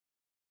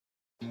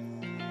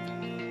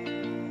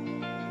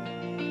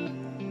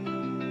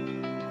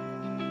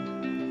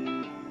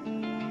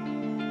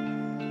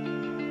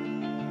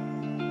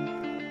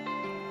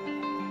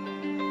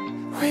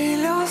We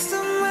lost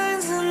our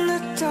minds in the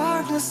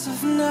darkness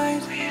of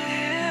night. We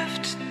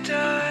live to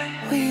die.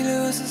 We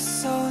lose our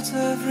souls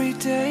every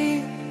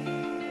day.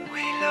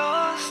 We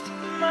lost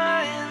our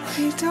minds.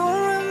 We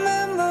don't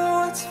remember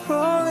what's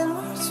wrong and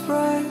what's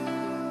right.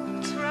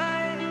 What's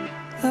right.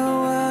 The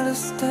world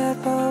is dead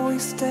but we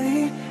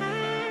stay.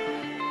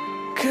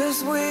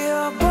 'Cause we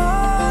are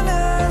born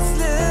as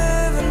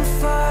living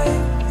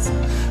fights.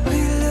 We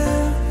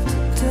live to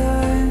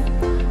die.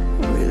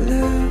 We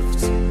live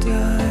to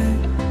die.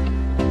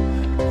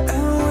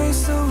 And we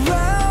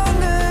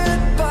surrounded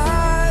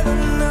by the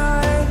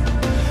night.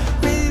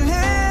 We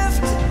live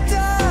to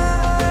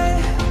die.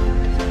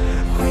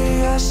 We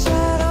are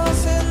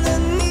shadows in the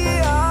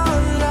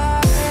neon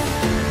light.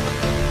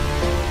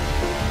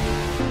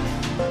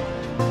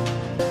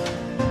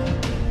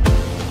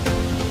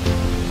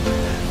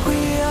 We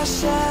are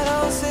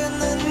shadows in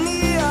the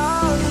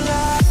neon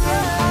light.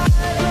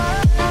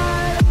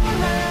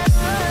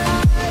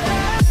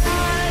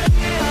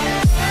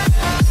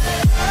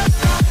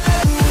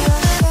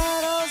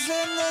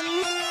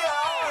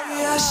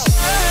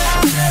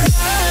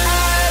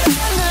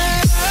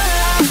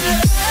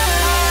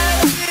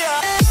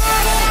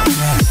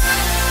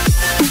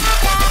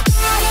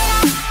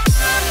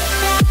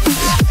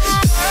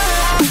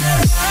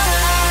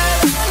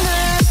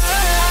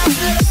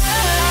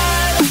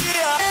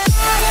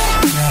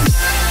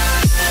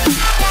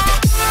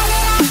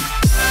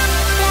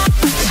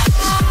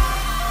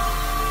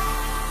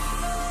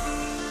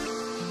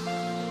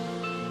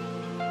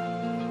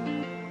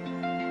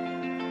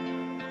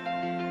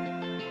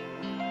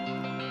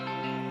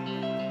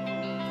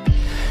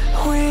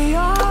 We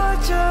are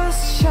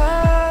just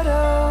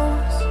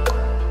shadows.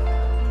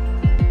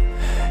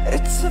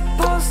 It's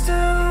supposed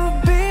to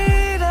be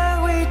that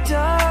we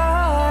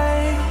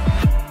die.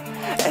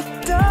 It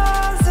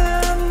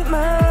doesn't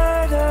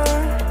matter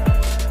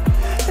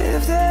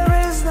if there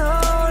is no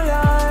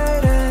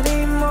light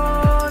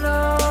anymore,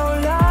 no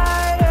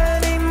light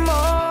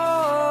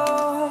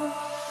anymore.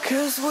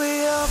 'Cause we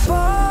are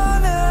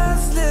born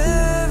as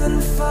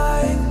living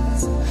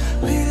fights.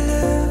 We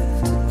live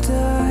to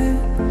die.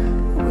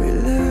 We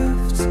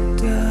live to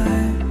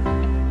die.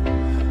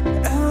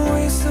 And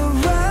we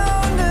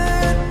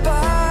surrounded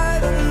by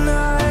the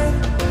night.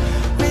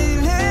 We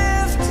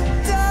live to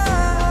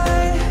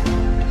die.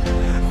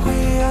 We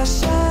are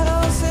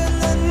shadows in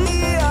the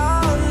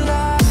neon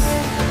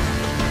light.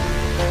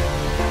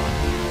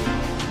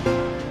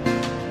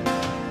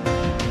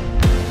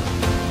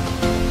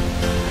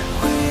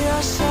 We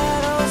are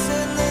shadows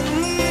in the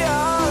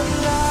neon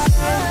light.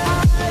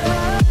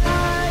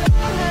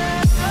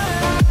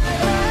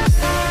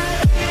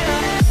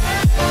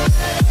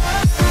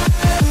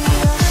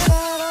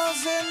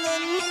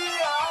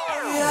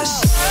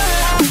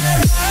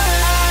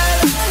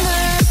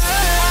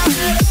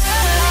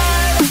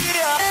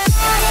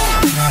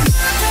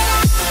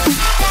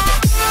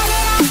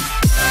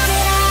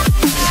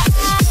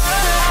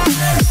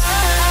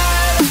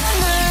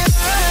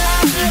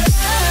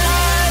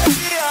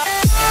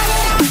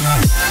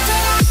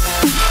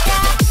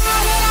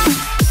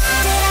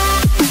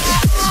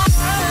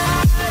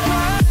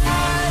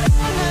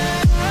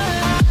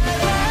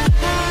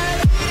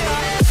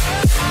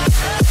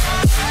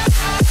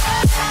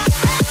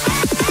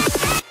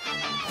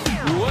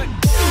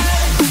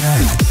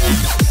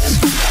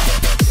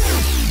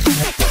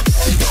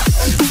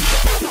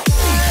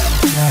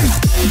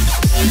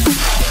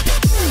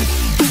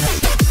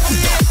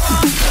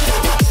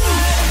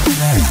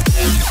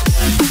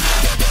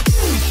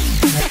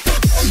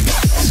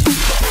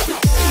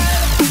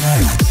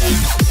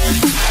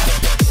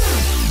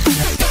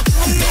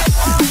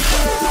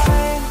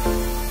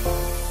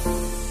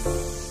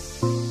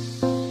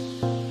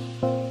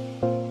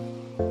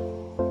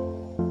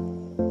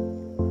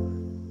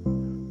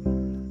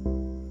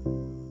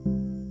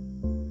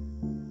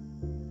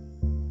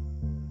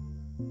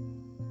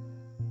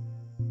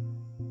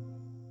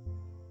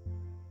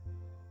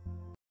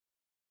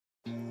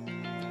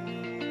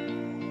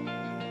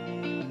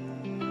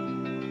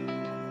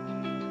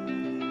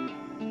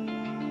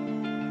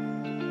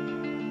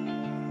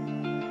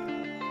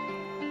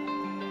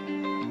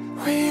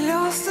 We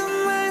lost our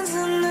minds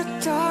in the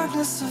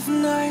darkness of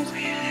night.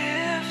 We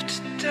live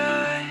to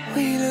die.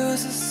 We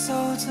lose our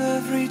souls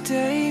every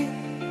day.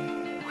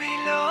 We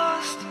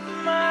lost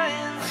our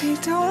minds. We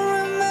don't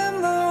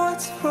remember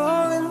what's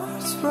wrong and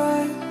what's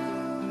right.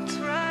 What's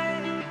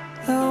right.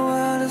 The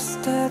world is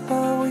dead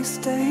but we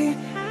stay.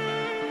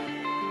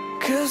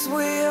 'Cause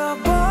we are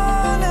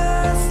born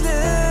as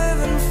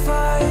living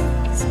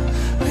fights.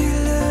 We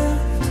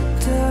live to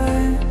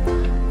die.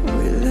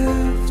 We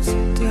live to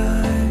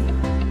die.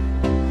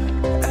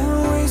 And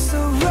we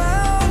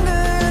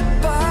surrounded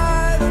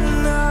by the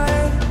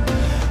night.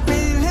 We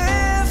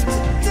live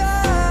to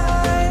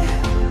die.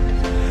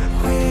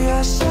 We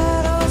are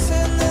shadows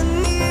in the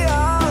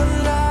neon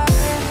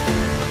light.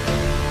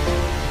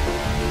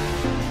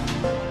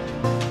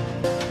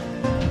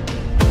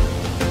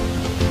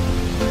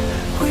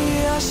 We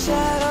are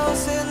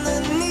shadows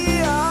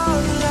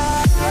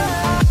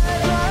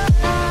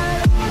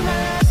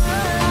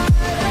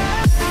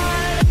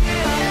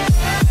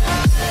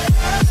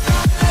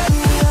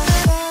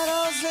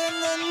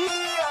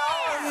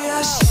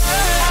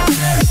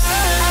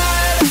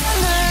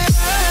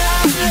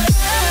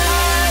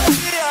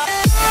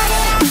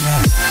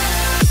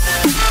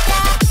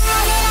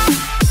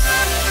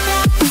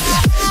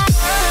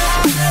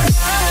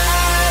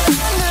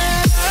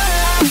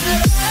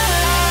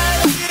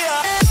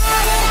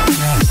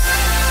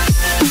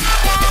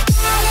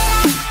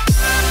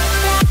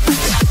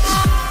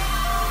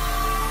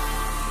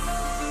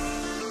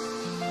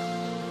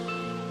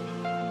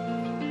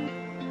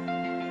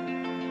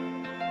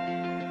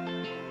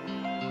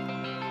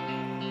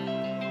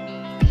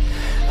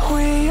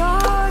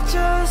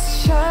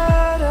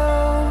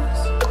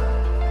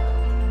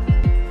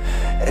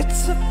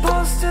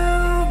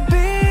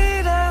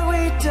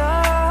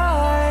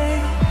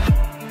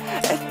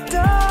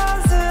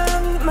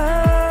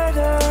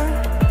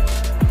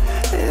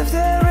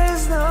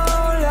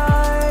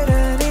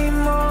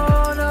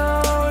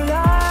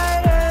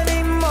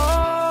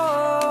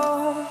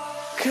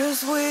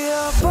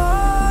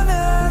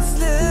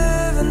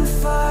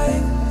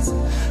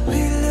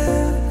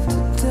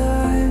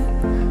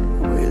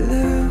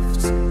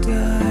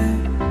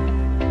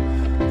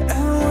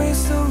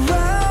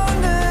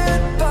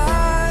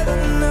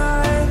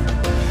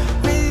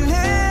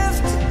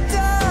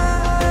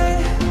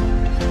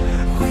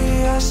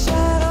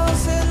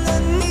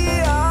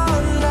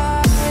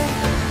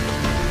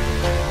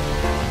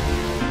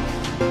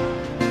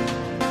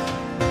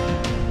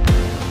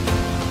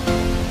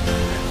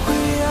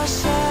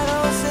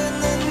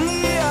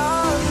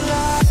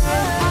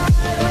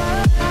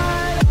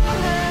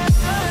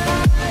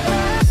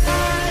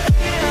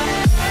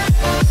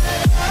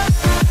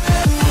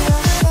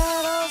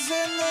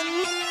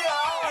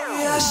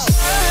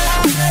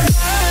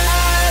live.